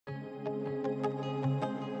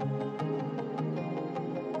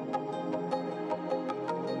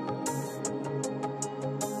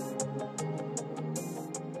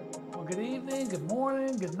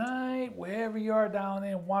good night, wherever you are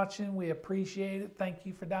dialing in, watching. We appreciate it. Thank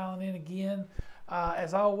you for dialing in again.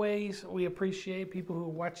 As always, we appreciate people who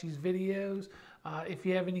watch these videos. If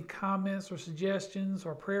you have any comments or suggestions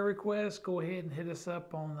or prayer requests, go ahead and hit us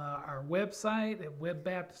up on our website at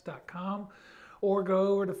webbaptist.com, or go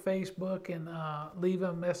over to Facebook and leave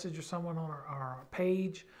a message or someone on our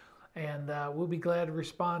page, and we'll be glad to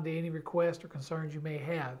respond to any requests or concerns you may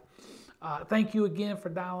have. Thank you again for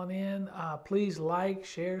dialing in. Please like,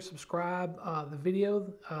 share, subscribe the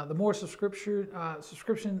video. The more subscription,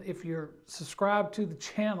 if you're subscribed to the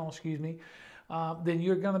channel, then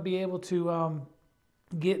you're going to be able to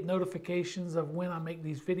get notifications of when I make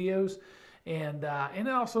these videos, and it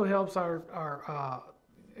also helps our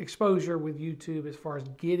exposure with YouTube as far as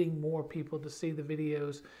getting more people to see the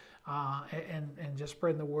videos, and just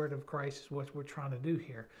spreading the word of Christ is what we're trying to do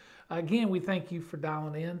here. Again, we thank you for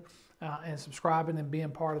dialing in and subscribing and being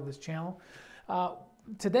part of this channel.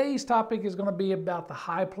 Today's topic is going to be about the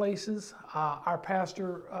high places. Our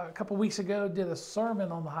pastor a couple weeks ago did a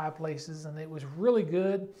sermon on the high places, and it was really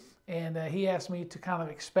good. And he asked me to kind of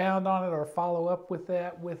expound on it or follow up with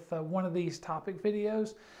that with one of these topic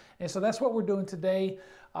videos. And so that's what we're doing today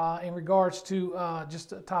in regards to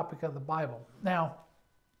just a topic of the Bible. Now,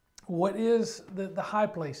 what is the high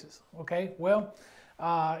places? Okay, well,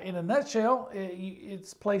 in a nutshell,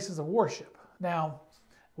 it's places of worship. Now,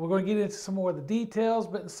 we're going to get into some more of the details,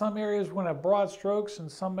 but in some areas we're going to have broad strokes,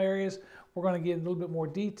 and some areas we're going to get a little bit more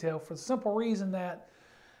detail, for the simple reason that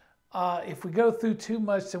if we go through too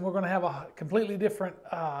much, then we're going to have a completely different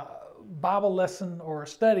Bible lesson or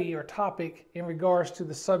study or topic in regards to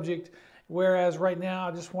the subject, whereas right now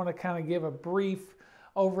I just want to kind of give a brief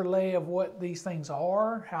overlay of what these things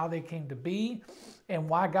are, how they came to be, and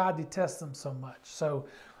why God detests them so much. So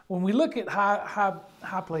when we look at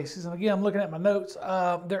high places, and again I'm looking at my notes,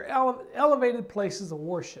 they're elevated places of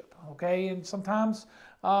worship. Okay, and sometimes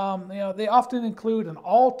they often include an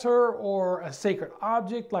altar or a sacred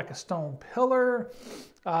object like a stone pillar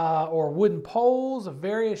or wooden poles of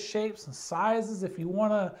various shapes and sizes. If you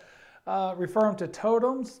want to refer them to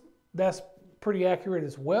totems, that's pretty accurate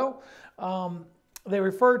as well. They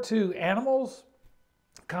refer to animals,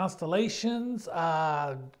 constellations,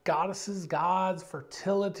 goddesses, gods,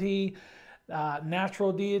 fertility,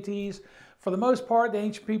 natural deities. For the most part, the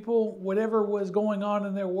ancient people, whatever was going on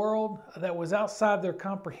in their world that was outside their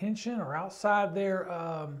comprehension or outside their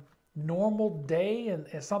normal day and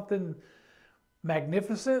something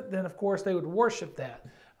magnificent, then of course they would worship that.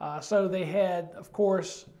 So they had, of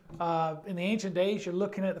course, in the ancient days, you're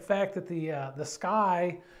looking at the fact that the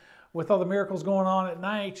sky, with all the miracles going on at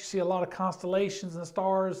night, you see a lot of constellations and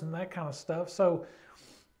stars and that kind of stuff. So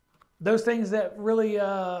those things that really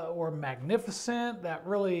were magnificent, that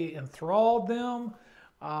really enthralled them,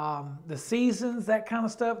 the seasons, that kind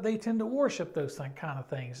of stuff, they tend to worship those kind of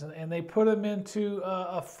things. And they put them into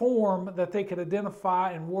a form that they could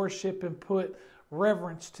identify and worship and put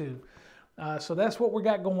reverence to. So that's what we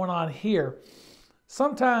got going on here.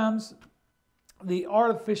 Sometimes the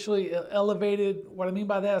artificially elevated, what I mean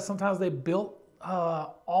by that is sometimes they built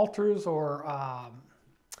altars or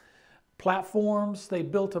platforms. They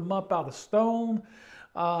built them up out of stone.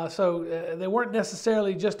 So they weren't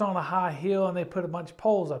necessarily just on a high hill and they put a bunch of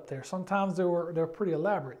poles up there. Sometimes they're pretty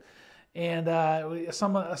elaborate. And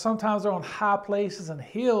sometimes they're on high places and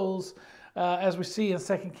hills, as we see in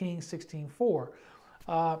 2 Kings 16:4.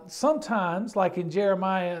 Sometimes, like in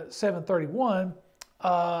Jeremiah 7:31,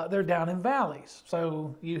 they're down in valleys.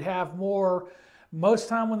 So you have most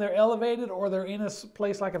time when they're elevated or they're in a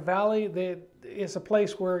place like a valley, it's a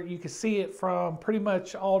place where you can see it from pretty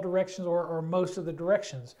much all directions or most of the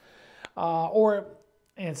directions. Or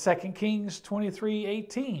in 2 Kings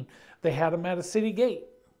 23:18, they had them at a city gate.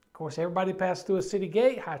 Of course, everybody passed through a city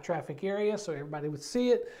gate, high traffic area, so everybody would see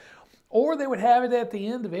it. Or they would have it at the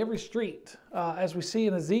end of every street, as we see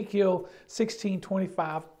in Ezekiel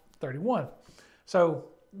 16:25-31. So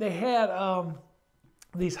they had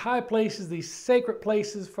these high places, these sacred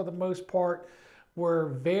places for the most part were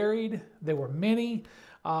varied. They were many.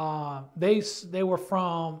 They were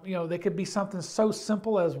from, they could be something so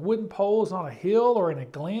simple as wooden poles on a hill or in a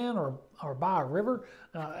glen or by a river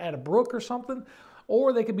at a brook or something.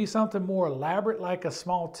 Or they could be something more elaborate like a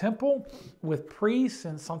small temple with priests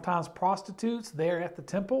and sometimes prostitutes there at the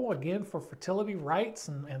temple, again for fertility rites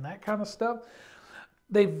and that kind of stuff.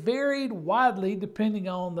 They varied widely depending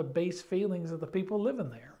on the base feelings of the people living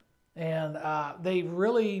there. And they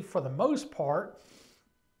really, for the most part,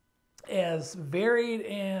 as varied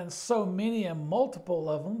and so many and multiple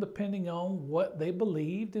of them, depending on what they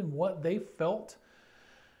believed and what they felt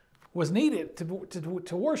was needed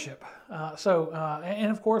to worship.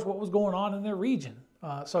 And of course, what was going on in their region.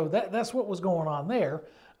 So that's what was going on there.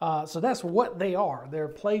 So that's what they are. They're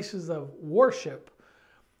places of worship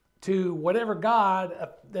to whatever God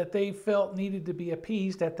that they felt needed to be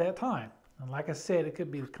appeased at that time. And like I said, it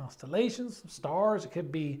could be the constellations, stars. It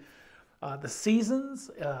could be the seasons.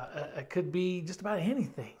 It could be just about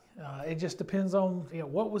anything. It just depends on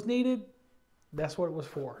what was needed. That's what it was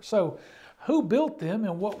for. So who built them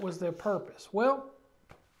and what was their purpose? Well,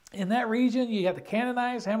 in that region, you got the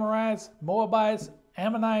Canaanites, Amorites, Moabites,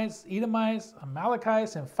 Ammonites, Edomites,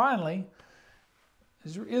 Amalekites, and finally,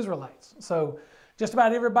 Israelites. So just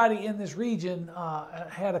about everybody in this region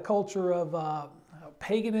had a culture of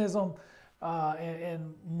paganism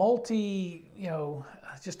and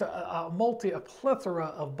just a plethora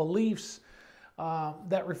of beliefs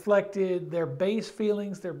that reflected their base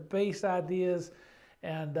feelings, their base ideas,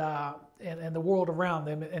 and the world around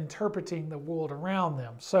them, interpreting the world around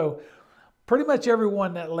them. So pretty much everyone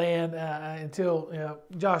in that land until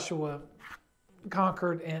Joshua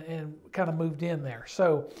conquered and kind of moved in there.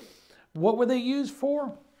 So what were they used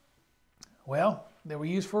for? Well, they were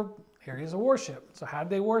used for areas of worship. So how did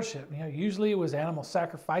they worship? Usually it was animal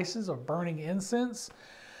sacrifices or burning incense.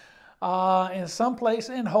 In some place,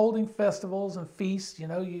 and holding festivals and feasts.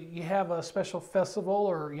 You have a special festival,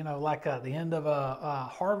 or like the end of a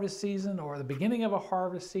harvest season, or the beginning of a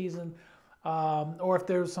harvest season, or if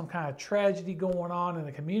there's some kind of tragedy going on in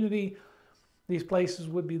the community, these places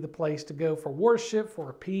would be the place to go for worship, for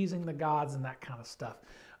appeasing the gods and that kind of stuff.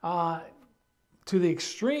 To the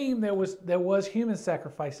extreme, there was human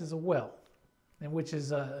sacrifices as well, and which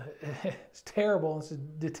is it's terrible and it's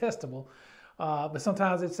detestable. But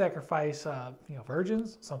sometimes they'd sacrifice,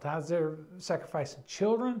 virgins. Sometimes they're sacrificing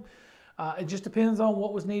children. It just depends on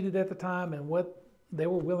what was needed at the time and what they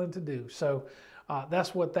were willing to do. So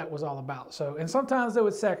that's what that was all about. So, and sometimes they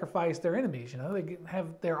would sacrifice their enemies.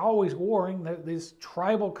 They're always warring. This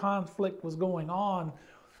tribal conflict was going on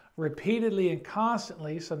repeatedly and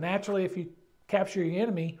constantly. So naturally, if you capture your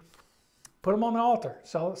enemy, put them on the altar.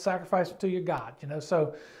 So sacrifice them to your God.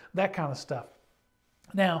 So that kind of stuff.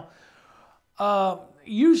 Now,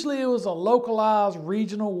 usually it was a localized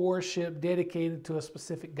regional worship dedicated to a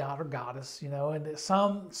specific god or goddess, and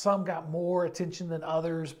some got more attention than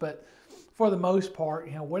others, but for the most part,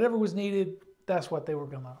 whatever was needed, that's what they were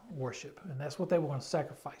going to worship, and that's what they were going to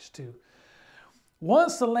sacrifice to.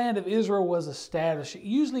 Once the land of Israel was established, it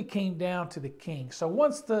usually came down to the king. So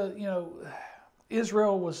once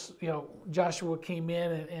Israel was, Joshua came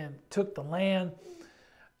in and took the land.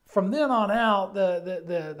 From then on out,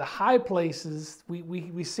 the high places,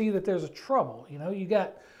 we see that there's a trouble. You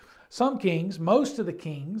got some kings, most of the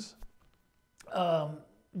kings,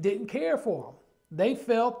 didn't care for them. They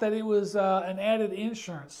felt that it was an added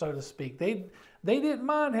insurance, so to speak. They didn't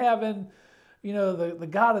mind having, the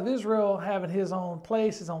God of Israel having his own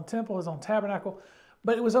place, his own temple, his own tabernacle,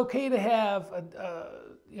 but it was okay to have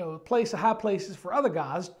high places for other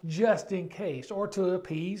gods just in case, or to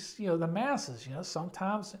appease the masses.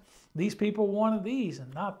 Sometimes these people wanted these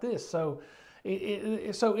and not this. So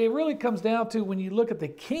it really comes down to, when you look at the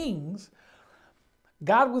kings,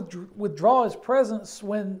 God would withdraw his presence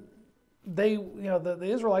when the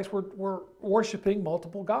Israelites were worshiping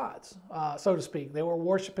multiple gods, so to speak. They were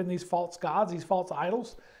worshiping these false gods, these false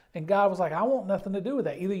idols, and God was like, I want nothing to do with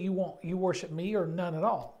that. Either you worship me or none at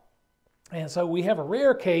all. And so we have a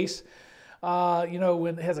rare case,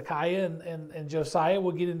 when Hezekiah and Josiah,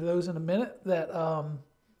 we'll get into those in a minute, that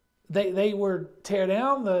they would tear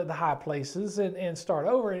down the high places and start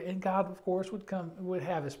over. And God, of course, would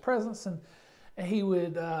have his presence, and he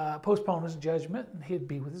would postpone his judgment, and he'd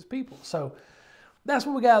be with his people. So that's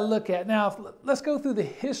what we got to look at. Now, let's go through the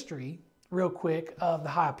history real quick of the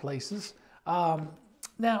high places.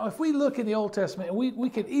 Now, if we look in the Old Testament, we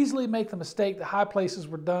could easily make the mistake that high places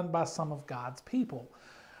were done by some of God's people.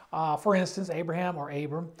 For instance, Abraham or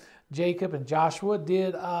Abram, Jacob, and Joshua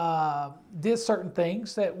did certain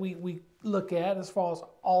things that we look at as far as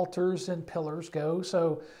altars and pillars go.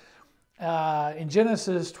 So in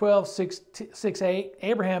Genesis 12:6-8,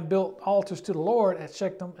 Abraham built altars to the Lord at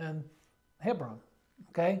Shechem and Hebron.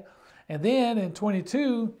 Okay, and then in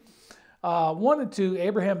 22. 1 and 2,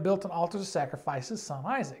 Abraham built an altar to sacrifice his son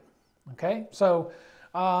Isaac. Okay, so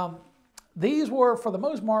these were, for the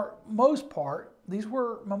most part, these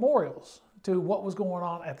were memorials to what was going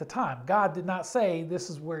on at the time. God did not say,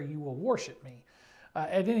 this is where you will worship me.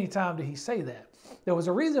 At any time did he say that. There was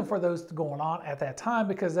a reason for those going on at that time,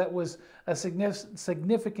 because that was a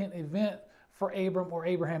significant event for Abram or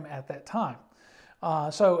Abraham at that time.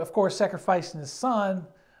 So, of course, sacrificing his son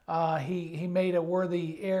he made a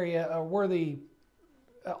worthy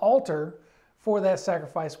altar for that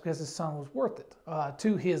sacrifice because his son was worth it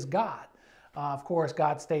to his God. Of course,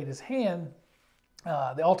 God stayed his hand.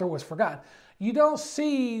 The altar was forgotten. You don't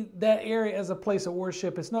see that area as a place of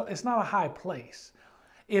worship. It's not a high place.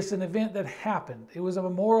 It's an event that happened. It was a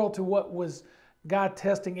memorial to what was God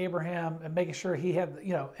testing Abraham and making sure he had,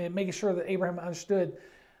 and making sure that Abraham understood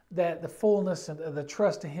that the fullness and the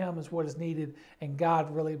trust to him is what is needed, and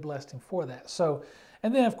God really blessed him for that. So,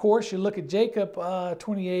 and then of course you look at Jacob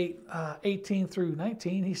 28:18 through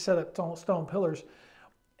 19. He set up stone pillars,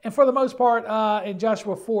 and for the most part, in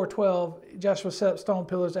Joshua 4:12, Joshua set up stone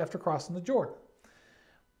pillars after crossing the Jordan.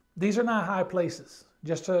 These are not high places.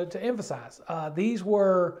 Just to emphasize, these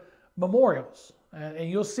were memorials, and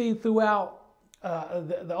you'll see throughout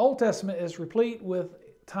the Old Testament is replete with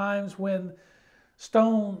times when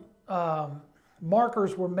stone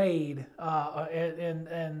markers were made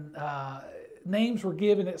and names were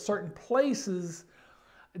given at certain places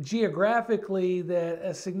geographically that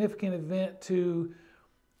a significant event to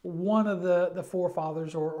one of the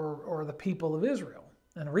forefathers or the people of Israel.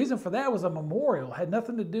 And the reason for that was a memorial. It had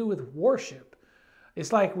nothing to do with worship.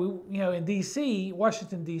 It's like in D.C.,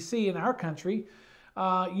 Washington, D.C., in our country,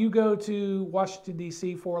 you go to Washington,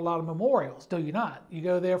 D.C. for a lot of memorials, do you not? You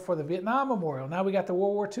go there for the Vietnam Memorial. Now we got the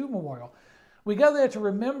World War II Memorial. We go there to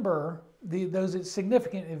remember those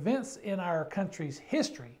significant events in our country's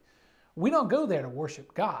history. We don't go there to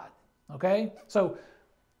worship God, okay? So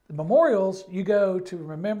the memorials, you go to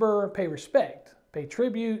remember, pay respect, pay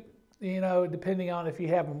tribute, depending on if you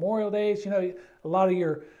have Memorial Days. A lot of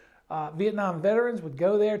your Vietnam veterans would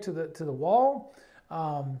go there to the wall.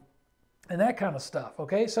 And that kind of stuff,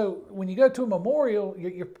 okay? So when you go to a memorial,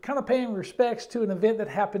 you're kind of paying respects to an event that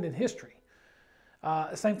happened in history.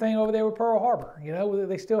 Same thing over there with Pearl Harbor.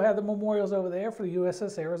 They still have the memorials over there for the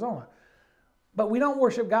USS Arizona. But we don't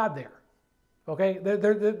worship God there, okay?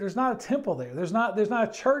 There's not a temple there. There's not a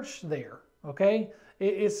church there, okay?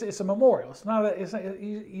 It's a memorial.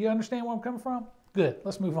 You understand where I'm coming from? Good,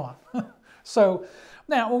 let's move on. So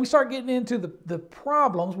now when we start getting into the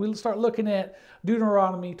problems, we'll start looking at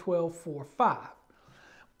Deuteronomy 12:4-5.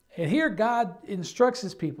 And here God instructs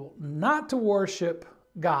his people not to worship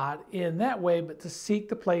God in that way, but to seek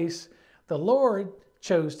the place the Lord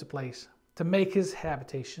chose to place to make his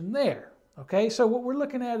habitation there. Okay, so what we're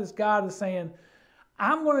looking at is God is saying,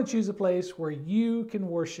 I'm going to choose a place where you can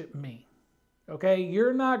worship me. Okay,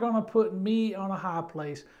 you're not going to put me on a high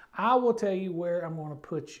place. I will tell you where I'm going to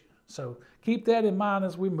put you. So keep that in mind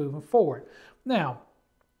as we're moving forward. Now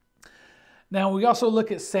we also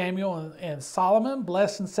look at Samuel and Solomon,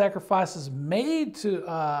 blessing sacrifices made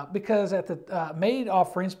made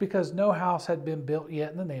offerings because no house had been built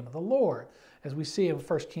yet in the name of the Lord, as we see in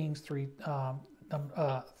 1 Kings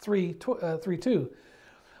 3:2.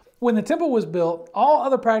 When the temple was built, all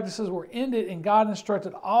other practices were ended, and God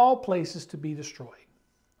instructed all places to be destroyed.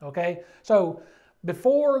 Okay, so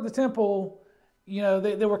before the temple,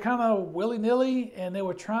 they were kind of willy-nilly, and they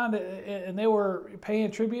were and they were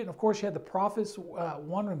paying tribute. And of course, you had the prophets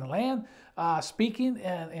wandering the land, speaking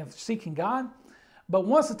and seeking God. But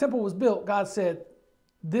once the temple was built, God said,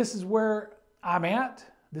 this is where I'm at.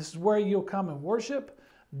 This is where you'll come and worship.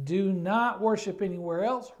 Do not worship anywhere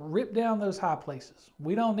else. Rip down those high places.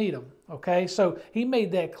 We don't need them, okay? So he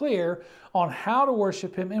made that clear on how to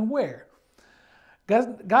worship him and where.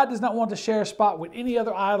 God does not want to share a spot with any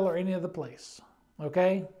other idol or any other place.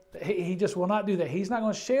 Okay? He just will not do that. He's not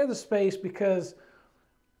going to share the space because,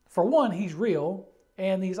 for one, he's real,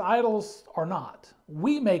 and these idols are not.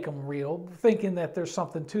 We make them real, thinking that there's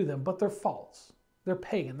something to them, but they're false. They're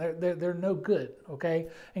pagan. They're no good. Okay?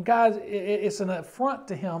 And God, it's an affront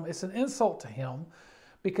to him. It's an insult to him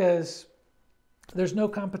because there's no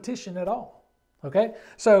competition at all. Okay?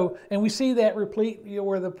 So, and we see that replete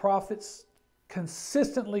where the prophets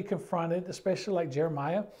consistently confronted, especially like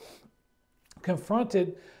Jeremiah,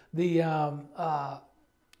 confronted the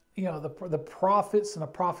prophets and the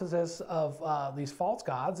prophetess of these false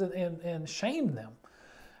gods and shamed them.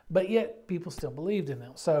 But yet people still believed in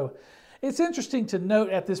them. So it's interesting to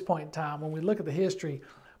note at this point in time, when we look at the history,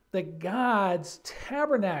 that God's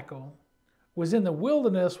tabernacle was in the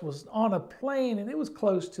wilderness, was on a plain, and it was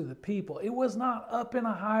close to the people. It was not up in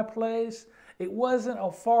a high place. It wasn't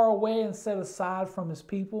far away and set aside from his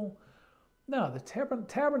people. No, the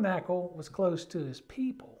tabernacle was close to his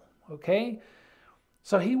people, okay?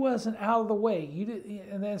 So he wasn't out of the way.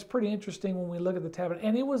 And that's pretty interesting when we look at the tabernacle.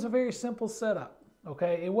 And it was a very simple setup,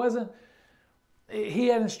 okay? It wasn't, he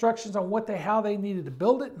had instructions on how they needed to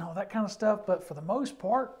build it and all that kind of stuff, but for the most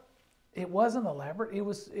part, it wasn't elaborate. It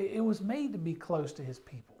was made to be close to his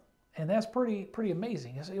people. And that's pretty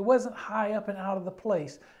amazing. It wasn't high up and out of the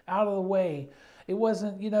place, out of the way. It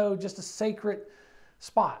wasn't, just a sacred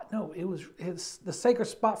spot. No, the sacred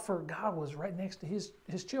spot for God was right next to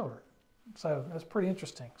his children. So that's pretty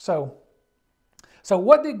interesting. So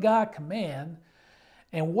what did God command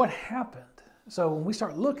and what happened? So when we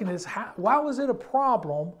start looking at this, why was it a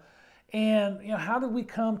problem? And how did we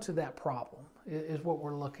come to that problem is what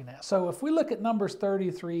we're looking at. So if we look at Numbers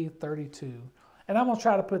 33, 32, and I'm going to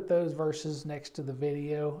try to put those verses next to the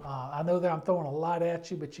video. I know that I'm throwing a lot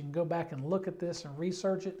at you, but you can go back and look at this and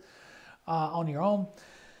research it on your own.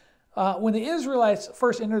 When the Israelites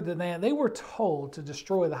first entered the land, they were told to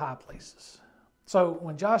destroy the high places. So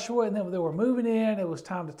when Joshua and them, they were moving in, it was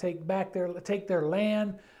time to take their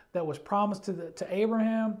land that was promised to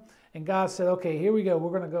Abraham. And God said, okay, here we go.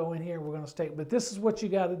 We're going to go in here. We're going to stay. But this is what you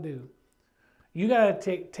got to do. You got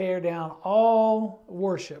to tear down all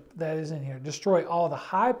worship that is in here. Destroy all the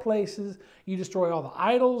high places. You destroy all the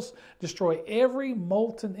idols. Destroy every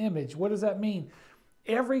molten image. What does that mean?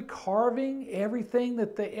 Every carving, every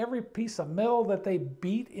piece of metal that they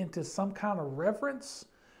beat into some kind of reverence,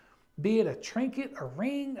 be it a trinket, a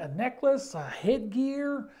ring, a necklace, a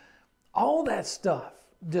headgear, all that stuff,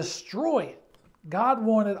 destroy it. God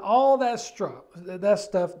wanted all that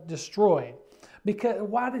stuff destroyed. Because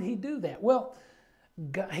why did he do that? Well,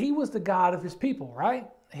 he was the God of his people, right?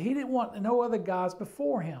 He didn't want no other gods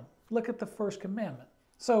before him. Look at the first commandment.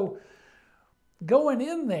 So going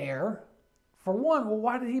in there, for one, well,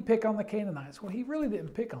 why did he pick on the Canaanites? Well, he really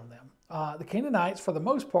didn't pick on them. The Canaanites, for the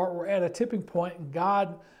most part, were at a tipping point in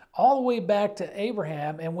God all the way back to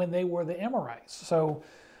Abraham and when they were the Amorites. So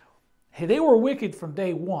they were wicked from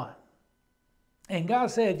day one. And God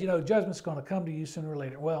said, judgment's going to come to you sooner or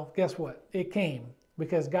later. Well, guess what? It came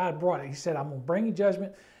because God brought it. He said, I'm going to bring you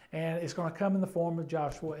judgment, and it's going to come in the form of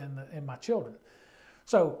Joshua and my children.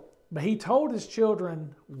 So, but he told his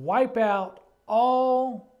children, wipe out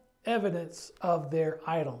all evidence of their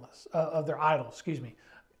idols,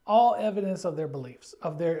 all evidence of their beliefs,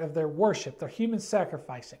 of their worship, their human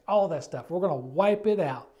sacrificing, all that stuff. We're going to wipe it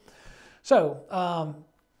out. So,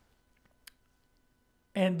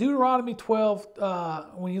 and Deuteronomy 12,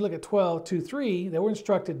 when you look at 12:2-3, they were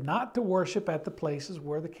instructed not to worship at the places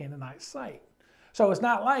where the Canaanites site. So it's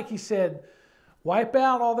not like he said, wipe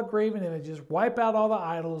out all the graven images, wipe out all the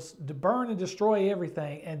idols, to burn and destroy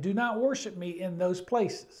everything, and do not worship me in those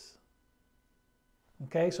places.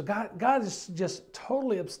 Okay, so God is just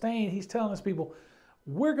totally abstained. He's telling his people,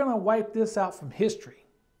 we're going to wipe this out from history,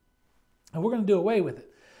 and we're going to do away with it.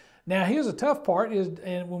 Now, here's the tough part,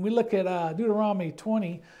 and when we look at Deuteronomy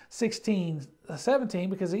 20:16-17,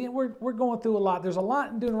 because again, we're going through a lot. There's a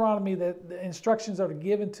lot in Deuteronomy that the instructions are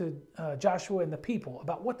given to Joshua and the people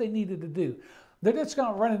about what they needed to do. They're just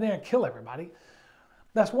going to run in there and kill everybody.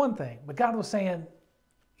 That's one thing. But God was saying,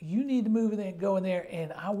 you need to move in there and go in there,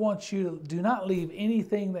 and I want you to do not leave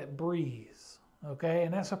anything that breathes. Okay?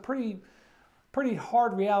 And that's a pretty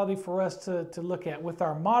hard reality for us to look at. With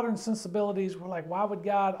our modern sensibilities, we're like, why would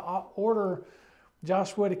God order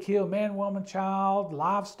Joshua to kill man, woman, child,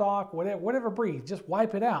 livestock, whatever breeds? Just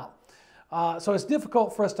wipe it out. So it's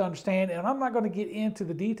difficult for us to understand, and I'm not going to get into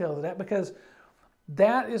the details of that because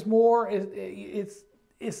that is more, it's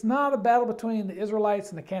not a battle between the Israelites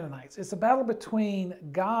and the Canaanites. It's a battle between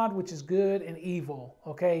God, which is good, and evil,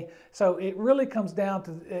 okay? So it really comes down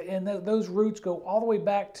to, and those roots go all the way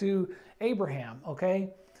back to Abraham,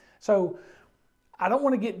 okay? So I don't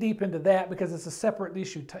want to get deep into that because it's a separate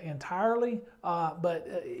issue entirely, but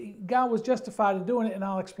God was justified in doing it, and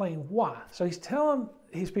I'll explain why. So he's telling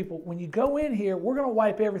his people, when you go in here, we're going to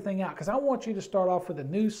wipe everything out because I want you to start off with a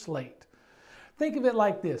new slate. Think of it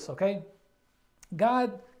like this, okay?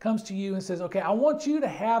 God comes to you and says, okay, I want you to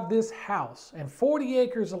have this house and 40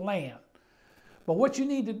 acres of land. But what you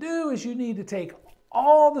need to do is you need to take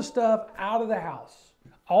all the stuff out of the house.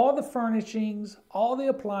 All the furnishings, all the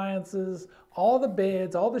appliances, all the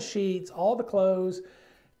beds, all the sheets, all the clothes.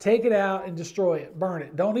 Take it out and destroy it. Burn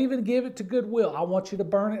it. Don't even give it to Goodwill. I want you to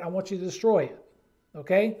burn it. I want you to destroy it.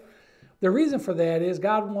 Okay? The reason for that is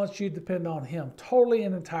God wants you to depend on Him totally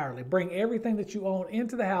and entirely. Bring everything that you own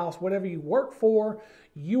into the house. Whatever you work for,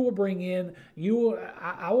 you will bring in.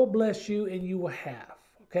 I will bless you and you will have.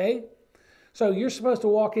 Okay? So you're supposed to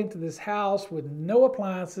walk into this house with no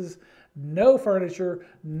appliances, no furniture,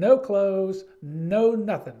 no clothes, no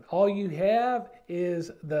nothing. All you have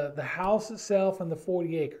is the house itself and the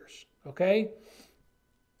 40 acres. Okay?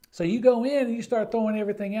 So you go in and you start throwing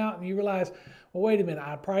everything out and you realize, well, wait a minute,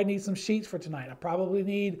 I probably need some sheets for tonight. I probably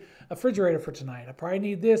need a refrigerator for tonight. I probably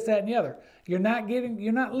need this, that, and the other. You're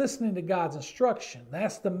not listening to God's instruction.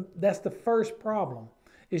 That's the first problem,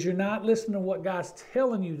 is you're not listening to what God's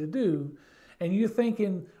telling you to do, and you're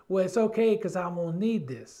thinking, well, it's okay because I'm going to need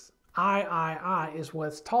this. I is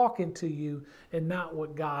what's talking to you and not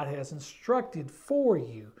what God has instructed for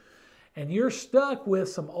you. And you're stuck with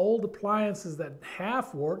some old appliances that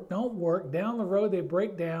half work, don't work, down the road they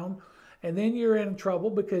break down, and then you're in trouble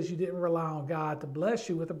because you didn't rely on God to bless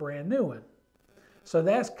you with a brand new one. So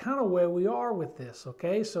that's kind of where we are with this,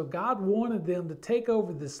 okay? So God wanted them to take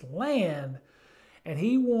over this land, and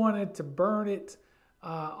he wanted to burn it,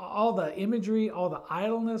 all the imagery, all the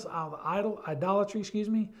idleness, all the idolatry,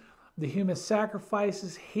 the human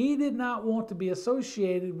sacrifices. He did not want to be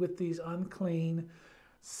associated with these unclean,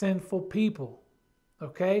 sinful people.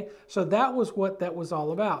 Okay? So that was what that was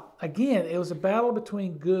all about. Again, it was a battle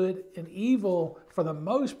between good and evil for the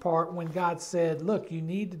most part when God said, look, you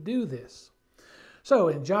need to do this. So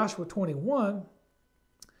in Joshua 21,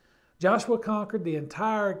 Joshua conquered the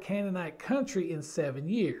entire Canaanite country in 7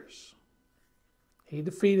 years. He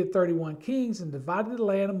defeated 31 kings and divided the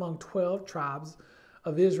land among 12 tribes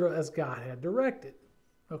of Israel as God had directed.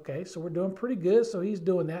 Okay, so we're doing pretty good. So he's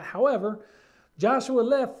doing that. However, Joshua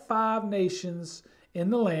left 5 nations in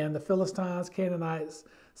the land: the Philistines, Canaanites,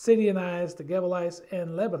 Sidonites, the Gebalites,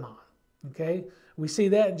 and Lebanon. Okay, we see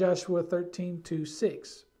that in Joshua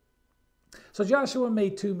 13:2-6. So Joshua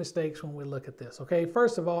made 2 mistakes when we look at this. Okay,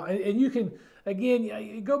 first of all, and you can, again,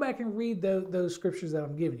 you go back and read those scriptures that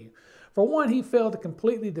I'm giving you. For one, he failed to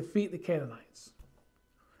completely defeat the Canaanites.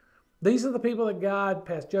 These are the people that God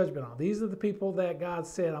passed judgment on. These are the people that God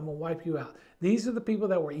said, I'm going to wipe you out. These are the people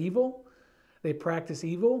that were evil. They practiced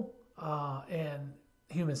evil and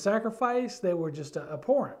human sacrifice. They were just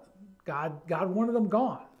abhorrent. God wanted them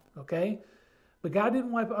gone, okay? But God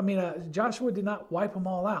didn't Joshua did not wipe them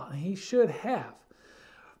all out, and he should have.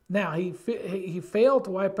 Now, he failed to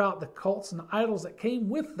wipe out the cults and idols that came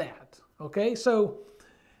with that, okay? So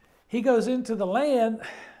he goes into the land.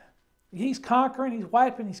 He's conquering, he's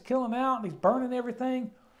wiping, he's killing out, and he's burning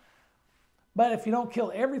everything. But if you don't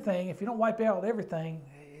kill everything, if you don't wipe out everything,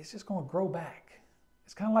 it's just going to grow back.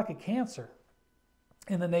 It's kind of like a cancer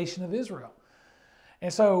in the nation of Israel.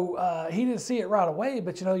 And so he didn't see it right away,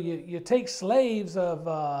 but you take slaves of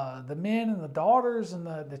the men and the daughters and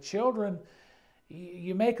the children,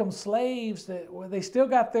 you make them slaves they still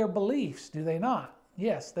got their beliefs, do they not?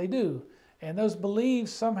 Yes, they do. And those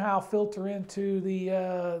beliefs somehow filter into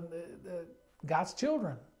the God's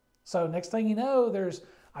children. So next thing you know, there's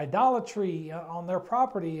idolatry on their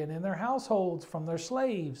property and in their households from their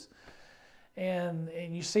slaves. And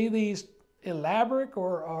you see these elaborate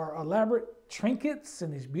or elaborate trinkets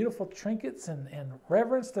and these beautiful trinkets and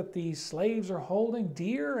reverence that these slaves are holding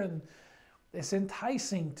dear, and it's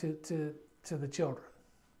enticing to the children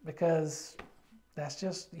because that's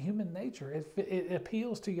just human nature. It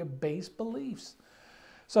appeals to your base beliefs.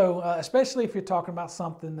 So especially if you're talking about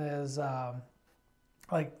something as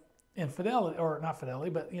like infidelity, or not fidelity,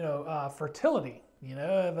 but fertility.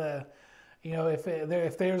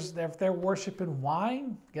 If they're worshiping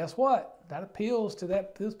wine, guess what? That appeals to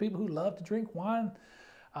those people who love to drink wine.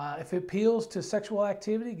 If it appeals to sexual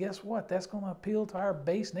activity, guess what? That's going to appeal to our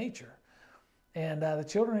base nature. And the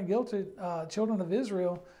children of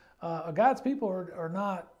Israel, God's people are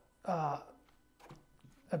not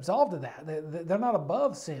absolved of that. They're not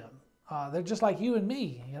above sin. They're just like you and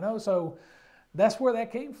me, So that's where that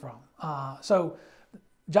came from. So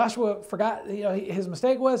Joshua forgot. His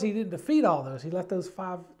mistake was he didn't defeat all those. He left those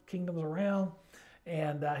 5 kingdoms around,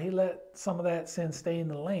 and he let some of that sin stay in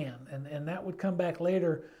the land, and that would come back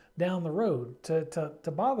later down the road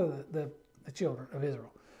to bother the children of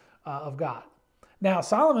Israel, of God. Now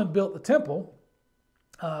Solomon built the temple.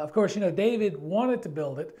 Of course, David wanted to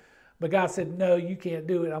build it, but God said, no, you can't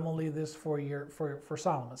do it. I'm going to leave this for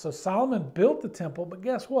Solomon. So Solomon built the temple, but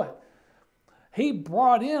guess what? He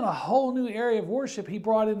brought in a whole new area of worship. He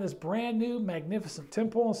brought in this brand new, magnificent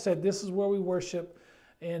temple and said, this is where we worship.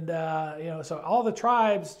 And, so all the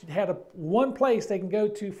tribes had one place they can go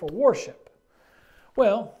to for worship.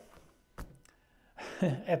 Well,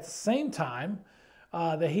 at the same time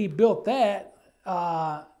that he built that,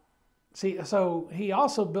 so he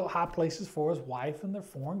also built high places for his wife and their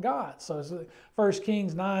foreign gods. So it's 1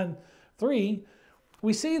 Kings 9:3,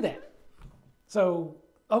 we see that. So,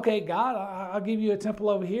 okay, God, I'll give you a temple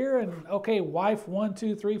over here, and okay, wife 1,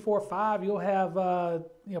 2, 3, 4, 5. You'll have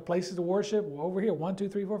places to worship over here 1, 2,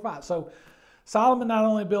 3, 4, 5. So Solomon not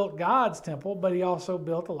only built God's temple, but he also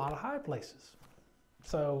built a lot of high places.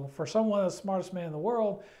 So for someone the smartest man in the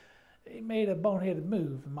world, he made a boneheaded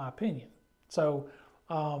move, in my opinion. So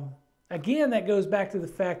again, that goes back to the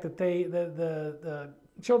fact that the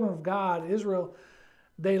children of God, Israel,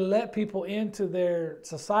 they let people into their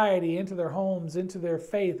society, into their homes, into their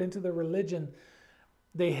faith, into their religion.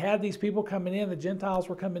 They had these people coming in, the Gentiles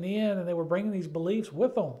were coming in, and they were bringing these beliefs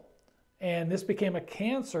with them. And this became a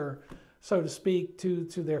cancer, so to speak, to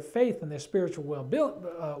their faith and their spiritual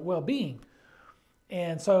well-being.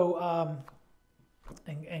 And so,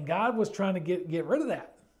 and God was trying to get rid of that.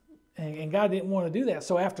 And God didn't want to do that.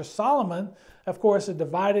 So after Solomon, of course, it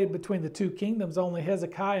divided between the two kingdoms. Only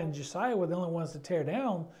Hezekiah and Josiah were the only ones to tear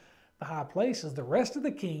down the high places. The rest of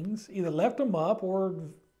the kings either left them up or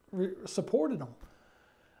supported them.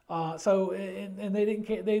 And they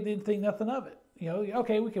didn't think nothing of it. You know,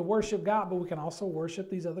 okay, we can worship God, but we can also worship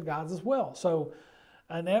these other gods as well. So,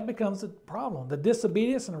 and that becomes a problem. The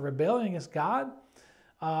disobedience and the rebellion against God,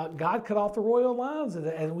 God cut off the royal lines,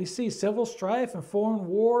 and we see civil strife and foreign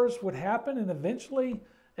wars would happen, and eventually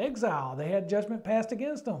exile. They had judgment passed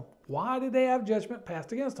against them. Why did they have judgment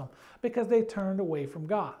passed against them? Because they turned away from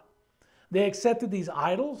God. They accepted these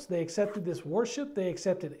idols. They accepted this worship. They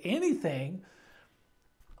accepted anything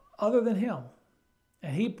other than Him.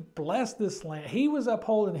 And He blessed this land. He was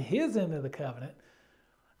upholding His end of the covenant.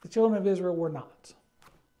 The children of Israel were not.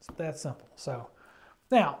 It's that simple. So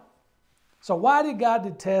why did God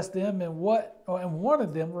detest them and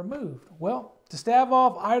wanted them removed? Well, to stave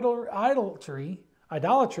off idolatry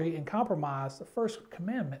and compromise, the first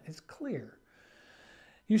commandment is clear.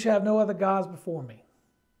 You shall have no other gods before me.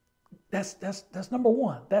 That's number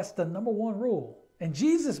one. That's the number one rule. And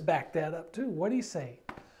Jesus backed that up too. What did He say?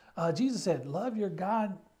 Jesus said, love your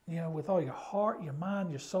God, with all your heart, your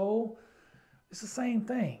mind, your soul. It's the same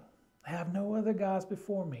thing. Have no other gods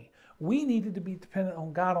before me. We needed to be dependent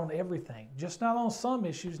on God on everything, just not on some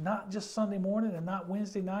issues, not just Sunday morning and not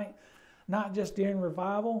Wednesday night, not just during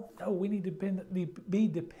revival. No, we need to be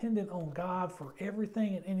dependent on God for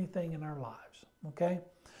everything and anything in our lives. Okay?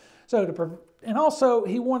 And also,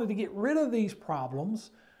 He wanted to get rid of these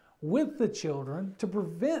problems with the children to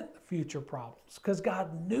prevent future problems, because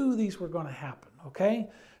God knew these were going to happen, okay?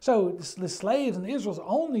 So the slaves and the Israelites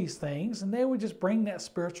owned these things, and they would just bring that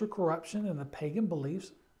spiritual corruption and the pagan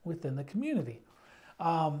beliefs within the community.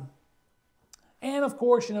 And of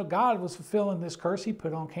course, God was fulfilling this curse He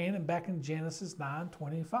put on Canaan back in Genesis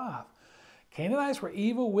 9:25. Canaanites were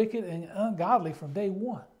evil, wicked, and ungodly from day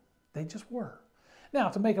one. They just were. Now,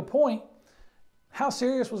 to make a point, how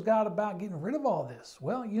serious was God about getting rid of all this?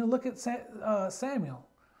 Well, look at Samuel.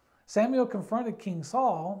 Samuel confronted King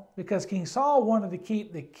Saul because King Saul wanted to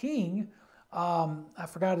keep the king, I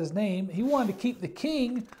forgot his name, he wanted to keep the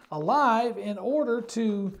king alive in order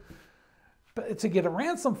to get a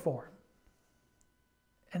ransom for him.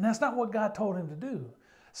 And that's not what God told him to do.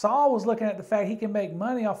 Saul was looking at the fact he can make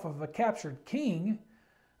money off of a captured king,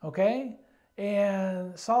 okay?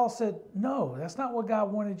 And Saul said, no, that's not what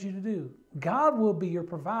God wanted you to do. God will be your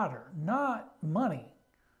provider, not money.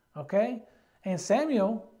 Okay? And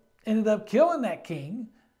Samuel ended up killing that king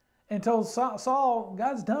and told Saul,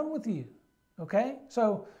 God's done with you. Okay?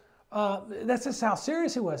 So that's just how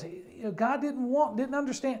serious he was. God didn't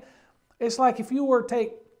understand. It's like if you were to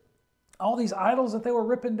take all these idols that they were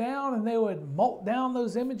ripping down and they would melt down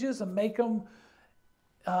those images and make them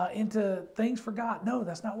into things for God. No,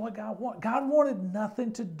 that's not what God wanted. God wanted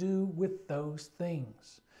nothing to do with those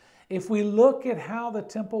things. If we look at how the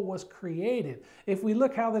temple was created, if we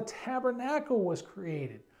look how the tabernacle was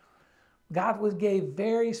created, God gave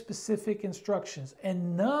very specific instructions,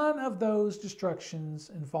 and none of those instructions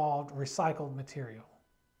involved recycled material.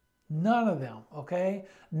 None of them, okay?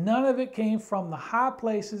 None of it came from the high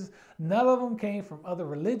places. None of them came from other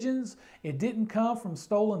religions. It didn't come from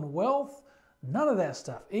stolen wealth. None of that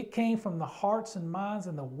stuff. It came from the hearts and minds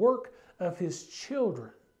and the work of His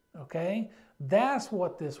children, okay? That's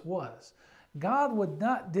what this was.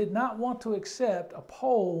 God did not want to accept a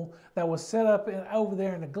pole that was set up over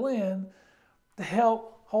there in the glen to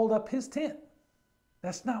help hold up His tent.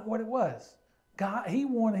 That's not what it was. God, He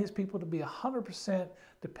wanted His people to be 100%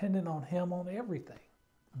 dependent on Him on everything,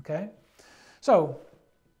 okay? So,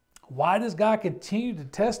 why does God continue to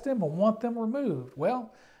test them and want them removed?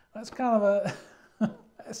 Well, that's kind of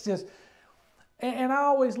that's just, and I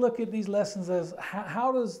always look at these lessons as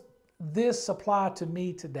how does this apply to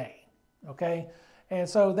me today, okay? And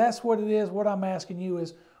so that's what it is. What I'm asking you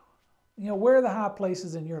is, where are the high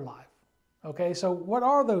places in your life? Okay, so what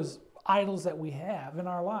are those idols that we have in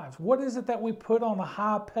our lives? What is it that we put on a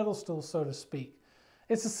high pedestal, so to speak?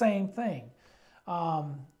 It's the same thing.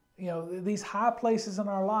 These high places in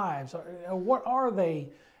our lives, what are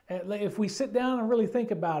they If we sit down and really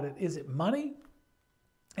think about it, is it money?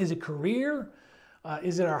 Is it career?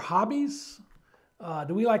 Is it our hobbies?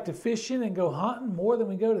 Do we like to fishing and go hunting more than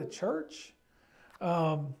we go to church?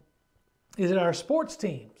 Is it our sports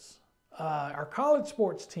teams, our college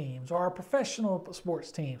sports teams, or our professional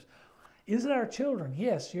sports teams? Is it our children?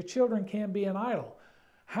 Yes, your children can be an idol.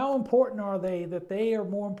 How important are they that they are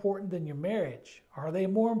more important than your marriage? Are they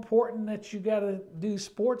more important that you got to do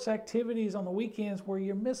sports activities on the weekends where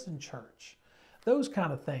you're missing church? Those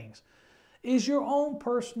kind of things. Is your own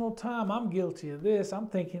personal time? I'm guilty of this. I'm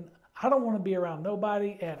thinking, I don't want to be around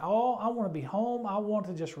nobody at all. I want to be home. I want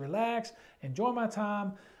to just relax, enjoy my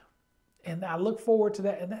time. And I look forward to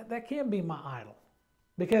that. And that can be my idol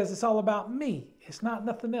because it's all about me. It's not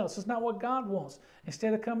nothing else. It's not what God wants.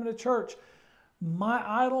 Instead of coming to church, my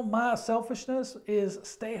idol, my selfishness is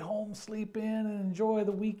stay home, sleep in, and enjoy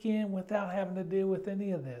the weekend without having to deal with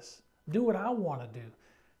any of this. Do what I want to do.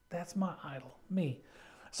 That's my idol, me.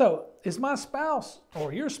 So is my spouse,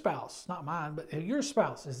 or your spouse, not mine, but your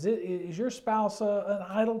spouse, is your spouse an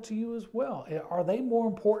idol to you as well? Are they more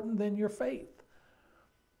important than your faith,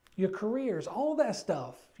 your careers, all that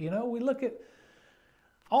stuff? You know, we look at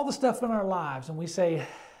all the stuff in our lives and we say,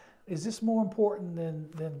 is this more important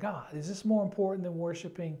than God? Is this more important than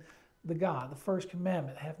worshiping the God, the first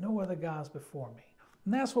commandment? Have no other gods before me.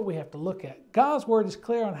 And that's what we have to look at. God's word is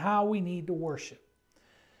clear on how we need to worship.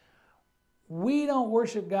 We don't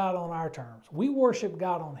worship God on our terms. We worship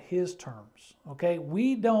God on His terms, okay?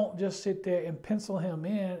 We don't just sit there and pencil Him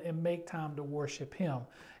in and make time to worship Him.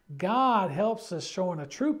 God helps us showing a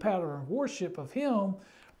true pattern of worship of Him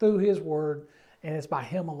through His word, and it's by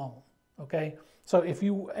Him alone, okay? So if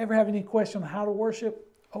you ever have any question on how to worship,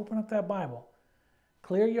 open up that Bible.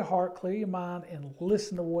 Clear your heart, clear your mind, and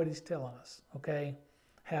listen to what He's telling us, okay?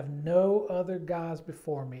 Have no other gods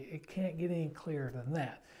before me. It can't get any clearer than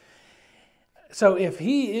that. So if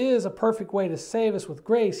He is a perfect way to save us with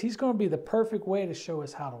grace, He's going to be the perfect way to show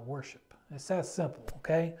us how to worship. It's that simple,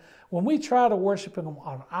 okay? When we try to worship Him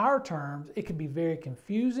on our terms, it can be very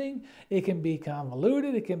confusing. It can be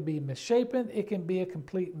convoluted. It can be misshapen. It can be a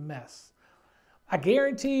complete mess. I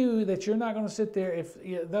guarantee you that you're not going to sit there, if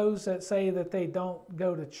those that say that they don't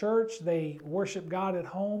go to church, they worship God at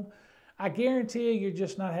home, I guarantee you you're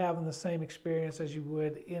just not having the same experience as you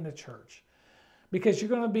would in a church. Because you're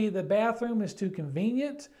going to be, the bathroom is too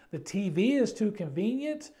convenient, the TV is too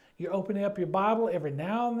convenient, you're opening up your Bible every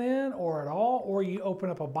now and then or at all, or you open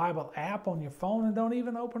up a Bible app on your phone and don't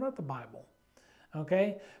even open up the Bible.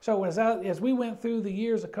 Okay? So as we went through the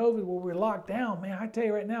years of COVID where we were locked down, man, I tell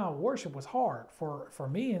you right now, worship was hard for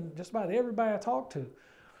me and just about everybody I talked to.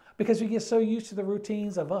 Because we get so used to the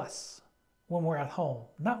routines of us when we're at home,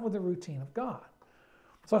 not with the routine of God.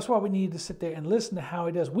 So that's why we need to sit there and listen to how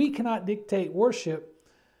He does. We cannot dictate worship,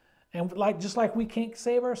 and just like we can't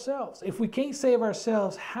save ourselves. If we can't save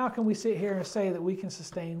ourselves, how can we sit here and say that we can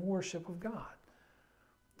sustain worship of God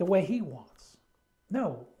the way He wants?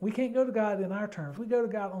 No, we can't go to God in our terms. We go to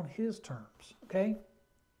God on His terms, okay?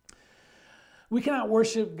 We cannot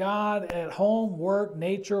worship God at home, work,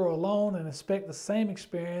 nature, or alone and expect the same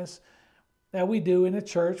experience that we do in a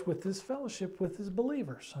church with His fellowship with His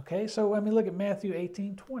believers, okay? So, look at Matthew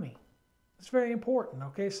 18:20. It's very important,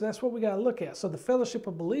 okay? So that's what we got to look at. So the fellowship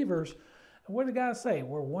of believers, what did God say?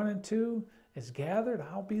 Where 1 and 2 is gathered,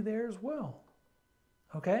 I'll be there as well,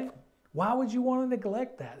 okay? Why would you want to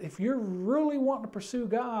neglect that? If you're really wanting to pursue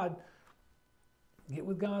God, get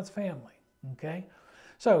with God's family, okay?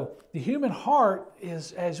 So the human heart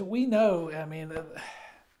is, as we know,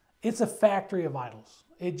 it's a factory of idols.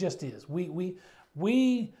 It just is.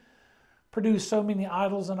 We produce so many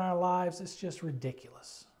idols in our lives, it's just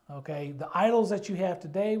ridiculous, okay? The idols that you have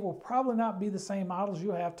today will probably not be the same idols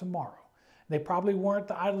you'll have tomorrow. They probably weren't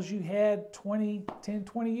the idols you had 10,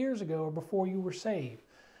 20 years ago or before you were saved.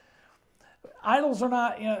 Idols are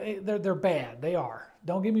not, they're bad. They are.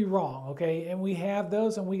 Don't get me wrong, okay? And we have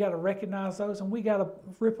those, and we got to recognize those, and we got to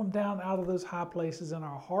rip them down out of those high places in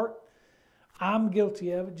our heart. I'm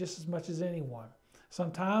guilty of it just as much as anyone.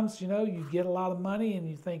 Sometimes, you get a lot of money and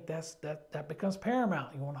you think that becomes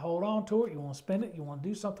paramount. You want to hold on to it. You want to spend it. You want to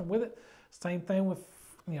do something with it. Same thing with,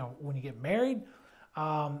 when you get married.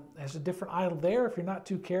 There's a different idol there. If you're not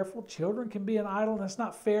too careful, children can be an idol. That's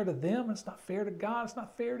not fair to them. It's not fair to God. It's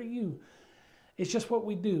not fair to you. It's just what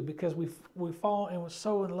we do because we fall and we're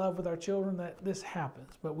so in love with our children that this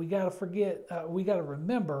happens. But we got to forget, we got to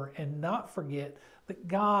remember and not forget that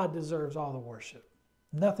God deserves all the worship.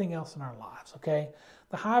 Nothing else in our lives, okay?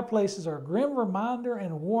 The high places are a grim reminder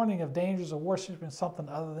and warning of dangers of worshiping something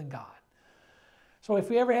other than God. So if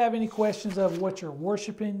you ever have any questions of what you're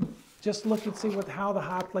worshiping, Just look and see how the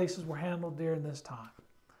high places were handled during this time.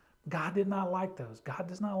 God did not like those. God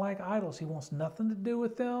does not like idols. He wants nothing to do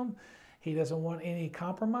with them. He doesn't want any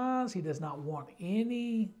compromise. He does not want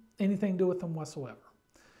anything to do with them whatsoever.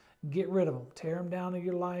 Get rid of them. Tear them down in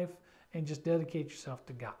your life and just dedicate yourself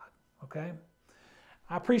to God. Okay?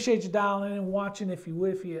 I appreciate you dialing in and watching. If you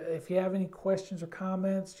would, if you have any questions or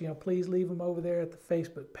comments, please leave them over there at the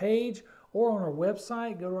Facebook page or on our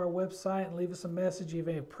website. Go to our website and leave us a message. If you have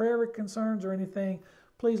any prayer concerns or anything,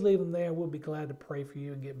 please leave them there. We'll be glad to pray for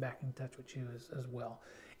you and get back in touch with you as well.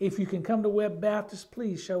 If you can come to Webb Baptist,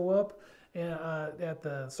 please show up at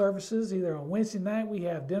the services. Either on Wednesday night, we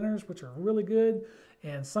have dinners, which are really good,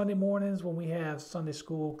 and Sunday mornings when we have Sunday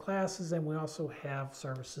school classes, and we also have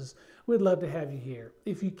services. We'd love to have you here.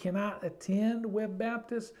 If you cannot attend Webb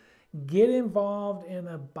Baptist, get involved in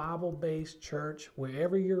a Bible-based church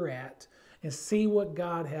wherever you're at and see what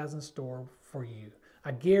God has in store for you.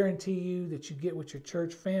 I guarantee you that you get with your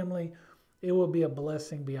church family, it will be a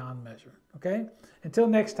blessing beyond measure. Okay? Until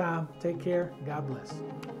next time, take care. God bless.